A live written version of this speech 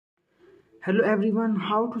Hello everyone,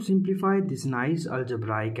 how to simplify this nice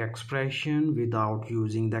algebraic expression without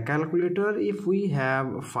using the calculator. If we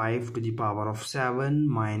have 5 to the power of 7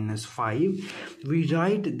 minus 5, we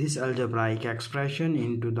write this algebraic expression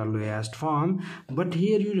into the lowest form. But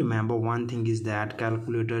here you remember one thing is that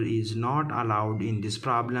calculator is not allowed in this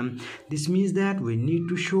problem. This means that we need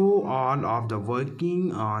to show all of the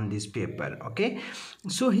working on this paper. Okay,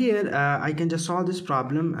 so here I can just solve this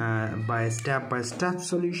problem by step-by-step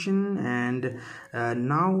solution. And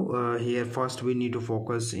now here first we need to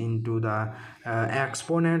focus into the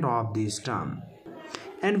exponent of this term,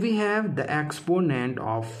 and we have the exponent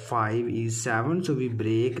of 5 is 7, so we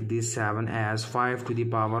break this 7 as 5 to the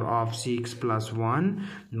power of 6 plus 1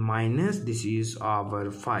 minus this is our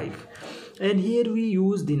 5. And here we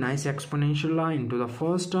use the nice exponential law into the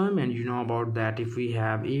first term, and you know about that. If we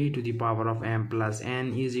have a to the power of m plus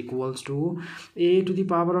n is equals to a to the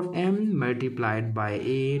power of m multiplied by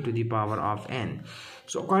a to the power of n.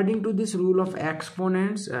 So according to this rule of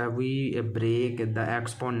exponents, we break the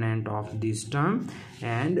exponent of this term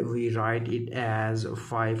and we write it as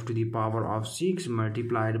 5 to the power of 6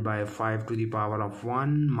 multiplied by 5 to the power of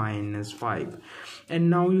 1 minus 5. And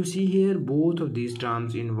now you see here both of these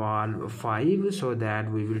terms involve 5, so that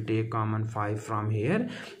we will take common 5 from here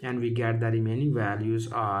and we get the remaining values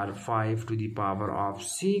are 5 to the power of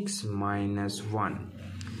 6 minus 1.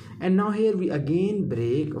 And now here we again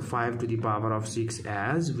break 5 to the power of 6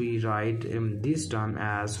 as we write this term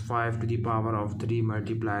as 5 to the power of 3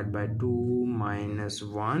 multiplied by 2 minus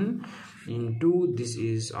 1 into this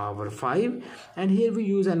is our 5. And here we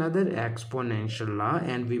use another exponential law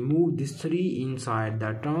and we move this 3 inside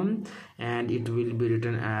the term, and it will be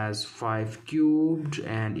written as 5 cubed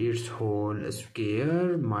and its whole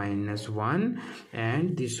square minus 1,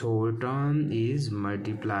 and this whole term is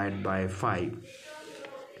multiplied by 5.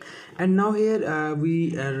 And now here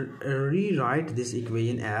we rewrite this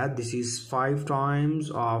equation as this is 5 times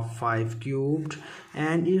of 5 cubed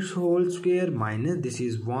and its whole square minus this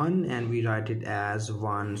is 1, and we write it as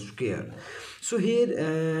 1 square. So here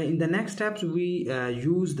in the next steps we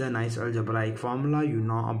use the nice algebraic formula. You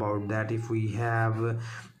know about that. If we have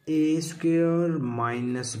a square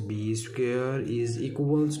minus b square is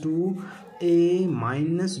equals to a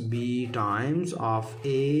minus b times of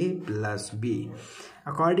a plus b.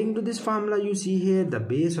 According to this formula, you see here the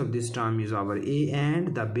base of this term is our a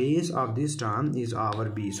and the base of this term is our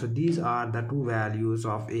b. So these are the two values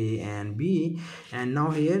of a and b. And now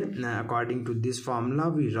here according to this formula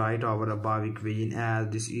we write our above equation as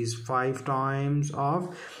this is 5 times of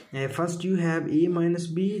first you have a minus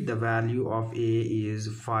b, the value of a is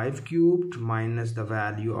 5 cubed minus the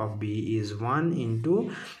value of b is 1 into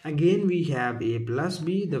again we have a plus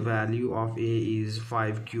b, the value of a is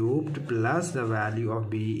 5 cubed plus the value of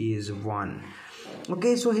b is 1.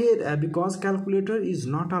 Okay, so here because calculator is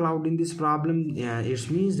not allowed in this problem, it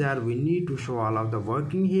means that we need to show all of the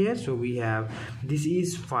working here. So we have this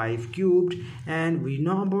is 5 cubed and we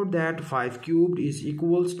know about that 5 cubed is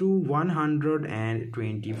equals to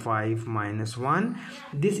 125 minus 1.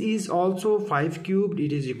 This is also 5 cubed,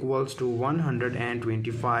 it is equals to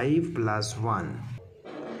 125 plus 1.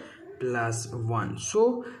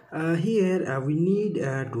 So here we need to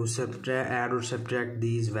add or subtract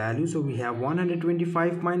these values. So we have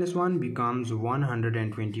 125 minus 1 becomes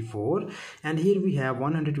 124, and here we have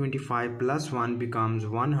 125 plus 1 becomes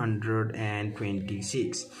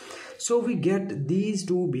 126. So we get these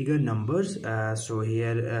two bigger numbers. So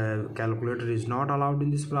here calculator is not allowed in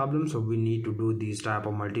this problem, so we need to do this type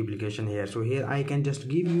of multiplication here. So here I can just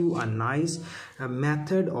give you a nice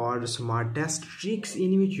method or smart test tricks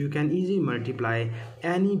in which you can easily multiply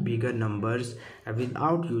any bigger numbers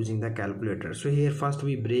without using the calculator. So here first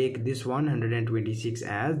we break this 126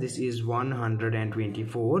 as this is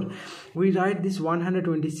 124. We write this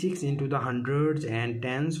 126 into the hundreds and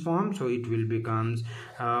tens form, so it will becomes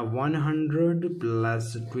 100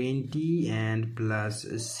 plus 20 and plus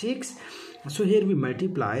 6. So here we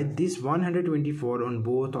multiply this 124 on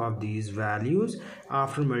both of these values.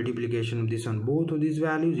 After multiplication of this on both of these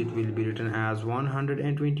values, it will be written as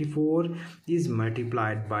 124 is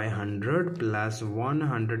multiplied by 100 plus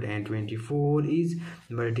 124 is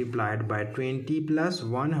multiplied by 20 plus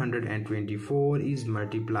 124 is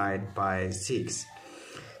multiplied by 6.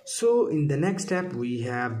 So in the next step we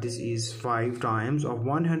have this is 5 times of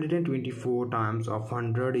 124 times of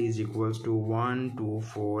 100 is equals to 1, 2,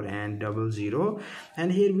 4 and 00.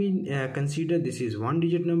 And here we consider this is 1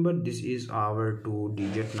 digit number, this is our 2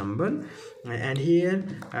 digit number, and here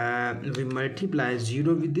we multiply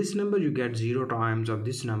 0 with this number, you get 0 times of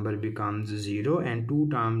this number becomes 0, and 2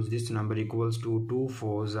 times this number equals to 2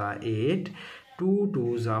 4s are 8. 2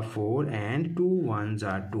 2s are 4 and 2 1s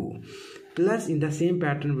are 2. Plus in the same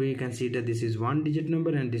pattern we consider this is one digit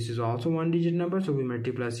number and this is also one digit number, so we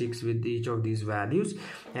multiply 6 with each of these values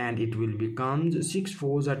and it will become 6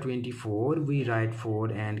 4s are 24. We write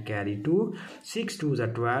 4 and carry 2. 6 2s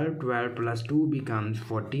are 12. 12 plus 2 becomes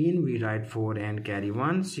 14. We write 4 and carry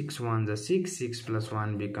 1. 6 1s are 6. 6 plus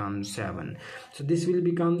 1 becomes 7. So this will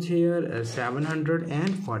becomes here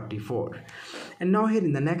 744. And now here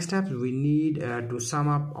in the next step we need to sum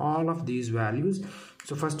up all of these values.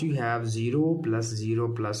 So first you have 0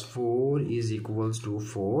 plus 4 is equals to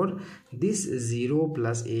 4. This 0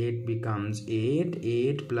 plus 8 becomes 8.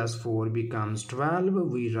 8 plus 4 becomes 12.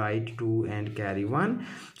 We write 2 and carry 1.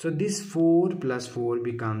 So this 4 plus 4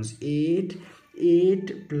 becomes 8.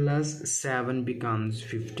 8 plus 7 becomes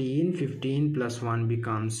 15. 15 plus 1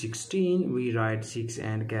 becomes 16. We write 6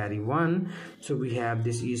 and carry 1. So we have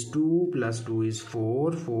this is 2 plus 2 is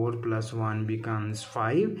 4. 4 plus 1 becomes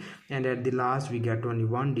 5. And at the last we get only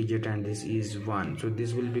one digit and this is 1. So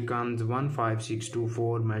this will become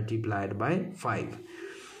 15624 multiplied by 5.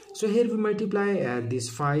 So here we multiply this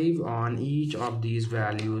 5 on each of these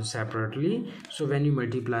values separately. So when you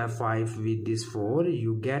multiply 5 with this 4,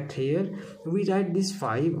 you get here, we write this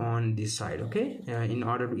 5 on this side, okay, in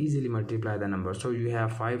order to easily multiply the number. So you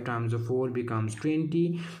have 5 times 4 becomes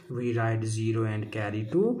 20. We write 0 and carry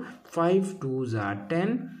 2. 5 2s are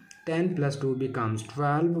 10. 10 plus 2 becomes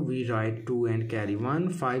 12. We write 2 and carry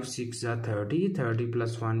 1. 5 6 are 30. 30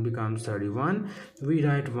 plus 1 becomes 31. We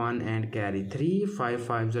write 1 and carry 3. 5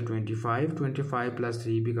 5s are 25. 25 plus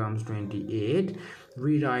 3 becomes 28.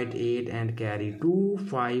 We write 8 and carry 2.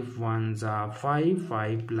 5 1s are 5.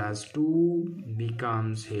 5 plus 2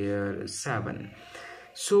 becomes here 7.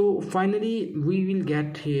 So finally we will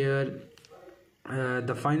get here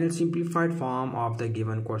the final simplified form of the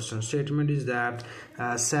given question statement is that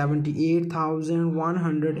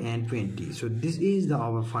 78,120. So this is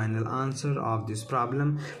our final answer of this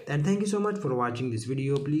problem. And thank you so much for watching this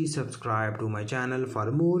video. Please subscribe to my channel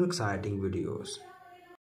for more exciting videos.